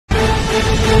Alright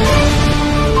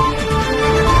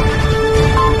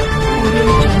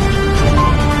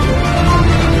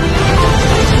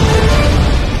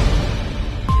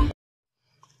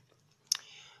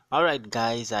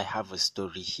guys, I have a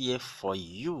story here for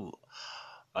you.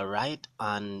 Alright,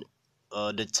 and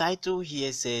the title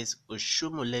here says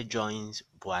Oshiomhole joins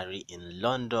Buhari in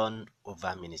London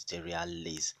over ministerial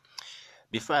list.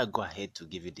 Before I go ahead to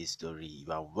give you this story,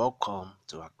 you are welcome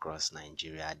to Across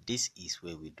Nigeria. This is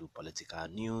where we do political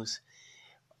news,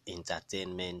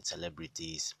 entertainment,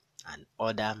 celebrities, and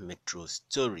other metro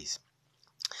stories.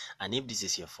 And if this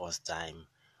is your first time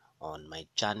on my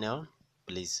channel,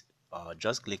 please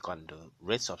just click on the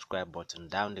red subscribe button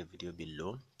down the video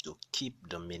below to keep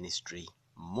the ministry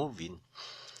moving.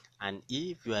 And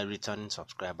if you are returning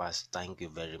subscribers, thank you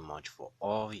very much for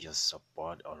all your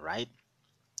support. All right,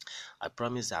 I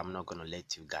promise I'm not going to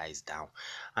let you guys down.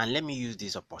 And let me use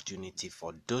this opportunity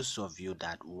for those of you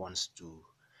that wants to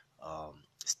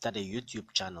start a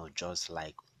YouTube channel just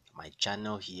like my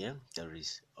channel here. There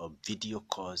is a video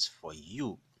course for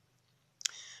you.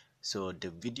 So the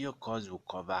video course will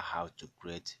cover how to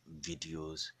create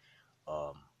videos,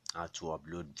 how to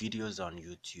upload videos on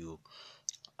YouTube,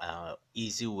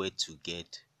 easy way to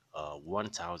get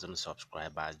 1,000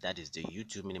 subscribers. That is the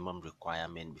YouTube minimum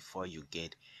requirement before you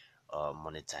get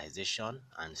monetization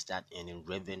and start earning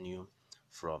revenue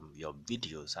from your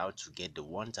videos. How to get the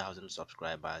 1,000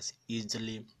 subscribers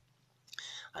easily,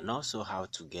 and also how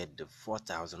to get the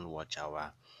 4,000 watch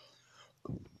hour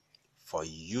for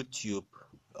YouTube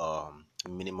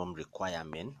minimum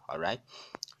requirement. All right,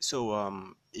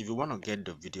 so if you want to get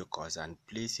the video course, and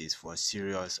please, is for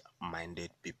serious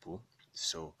minded people.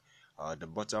 So the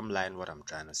bottom line, what I'm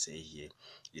trying to say here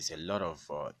is a lot of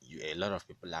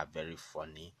people are very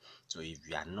funny. So if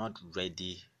you are not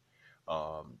ready,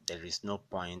 there is no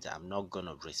point. I'm not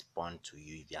gonna respond to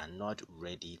you. If you are not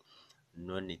ready,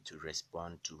 no need to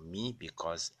respond to me,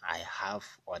 because I have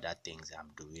other things I'm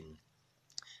doing.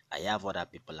 I have other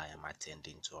people I am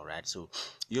attending to. All right, so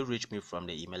you reach me from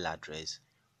the email address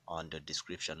on the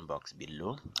description box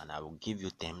below, and I will give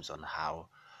you terms on how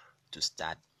to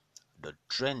start the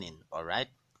training. All right,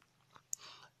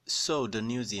 so the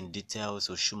news in details: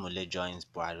 Oshiomhole joins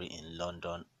Buhari in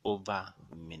London over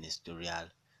ministerial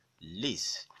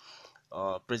list.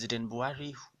 President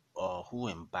Buhari, who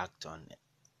embarked on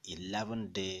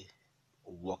 11-day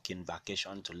working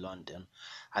vacation to London,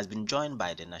 has been joined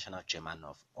by the national chairman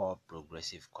of All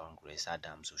Progressive Congress,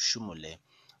 Adams Oshiomhole,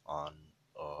 on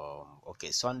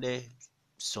Sunday.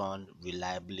 Sun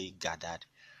reliably gathered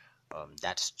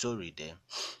that story there.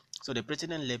 So the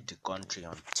president left the country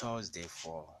on Thursday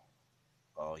for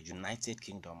United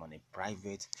Kingdom on a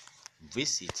private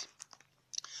visit.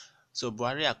 So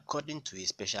Buhari, according to his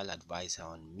special advisor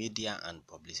on media and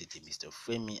publicity, Mr.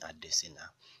 Femi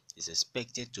Adesina, is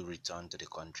expected to return to the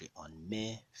country on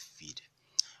May 5th.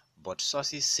 But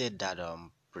sources said that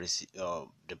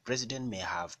the president may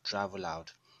have traveled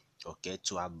out,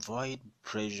 to avoid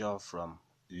pressure from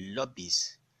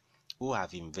lobbyists who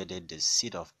have invaded the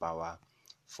seat of power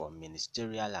for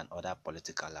ministerial and other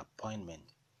political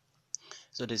appointments.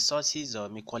 So the sources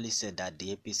equally said that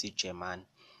the APC chairman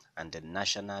and the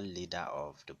national leader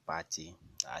of the party,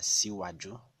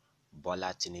 Asiwaju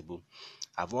Bola Tinubu,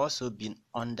 have also been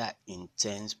under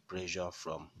intense pressure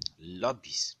from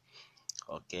lobbyists.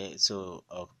 So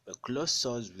a close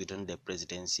source within the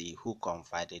presidency who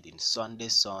confided in Sunday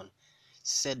Sun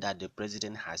said that the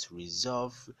president has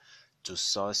resolved to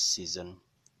source seasoned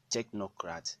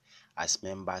technocrats as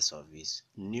members of his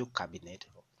new cabinet.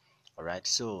 All right,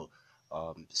 so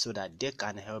that they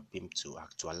can help him to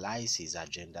actualize his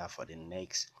agenda for the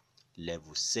next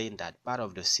level, saying that part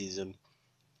of the season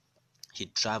he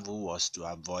traveled was to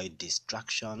avoid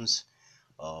distractions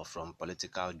from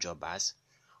political jobbers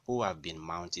who have been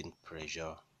mounting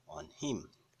pressure on him.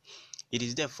 It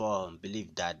is therefore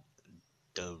believed that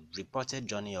the reported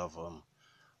journey of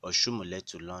Oshiomhole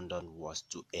to London was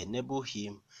to enable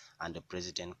him and the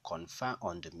president confer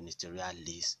on the ministerial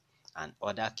list and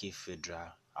other key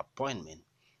federal appointments,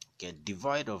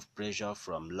 devoid of pressure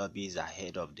from lobbies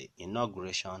ahead of the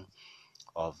inauguration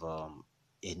of a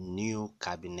new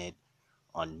cabinet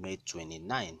on May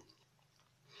 29.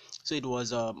 So it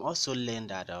was also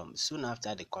learned that soon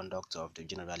after the conduct of the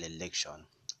general election,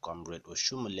 Comrade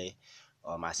Oshiomhole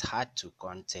has had to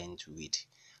contend with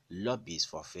lobbies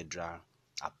for federal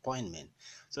appointment.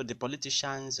 So the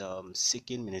politicians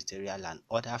seeking ministerial and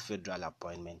other federal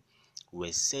appointment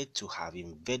were said to have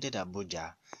invaded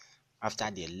Abuja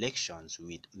after the elections,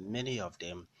 with many of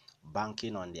them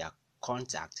banking on their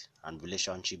contact and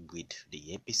relationship with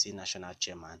the APC national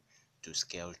chairman to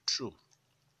scale through.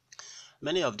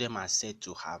 Many of them are said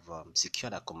to have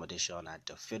secured accommodation at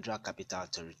the Federal Capital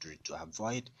Territory to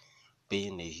avoid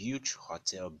paying a huge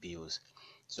hotel bills.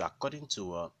 So according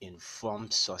to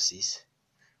informed sources,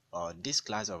 this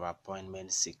class of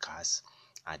appointment seekers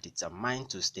are determined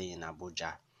to stay in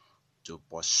Abuja to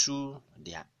pursue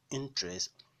their interests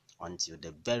until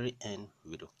the very end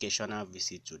with occasional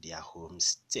visit to their home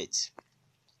state.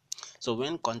 So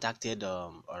when contacted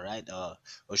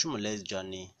Oshomole's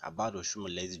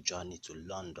journey to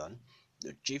London,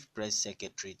 the chief press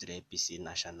secretary to the APC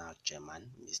national chairman,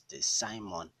 Mr.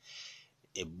 Simon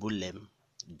Ebulem,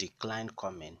 declined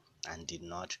comment and did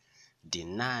not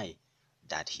deny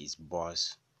that his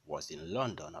boss was in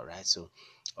London. All right, so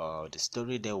the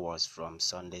story there was from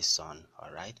Sunday Sun.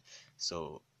 All right,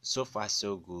 so far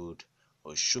so good.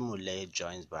 Oshomole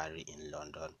joins Buhari in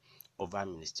London over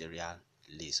ministerial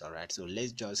list. All right, so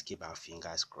let's just keep our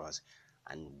fingers crossed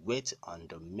and wait on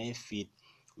the May 5th,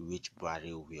 which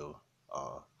Buhari will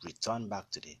return back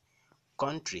to the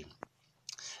country.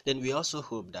 Then we also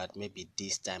hope that maybe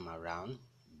this time around,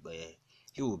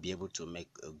 he will be able to make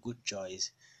a good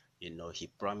choice. He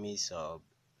promised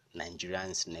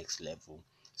Nigerians next level.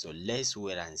 So let's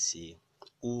wait and see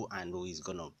who is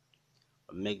gonna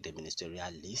make the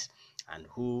ministerial list and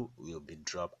who will be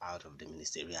dropped out of the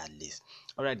ministerial list.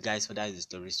 All right, guys. So that is the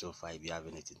story so far. If you have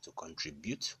anything to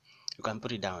contribute, you can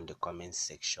put it down in the comment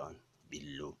section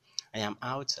below. I am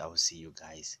out. I will see you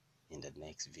guys in the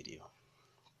next video.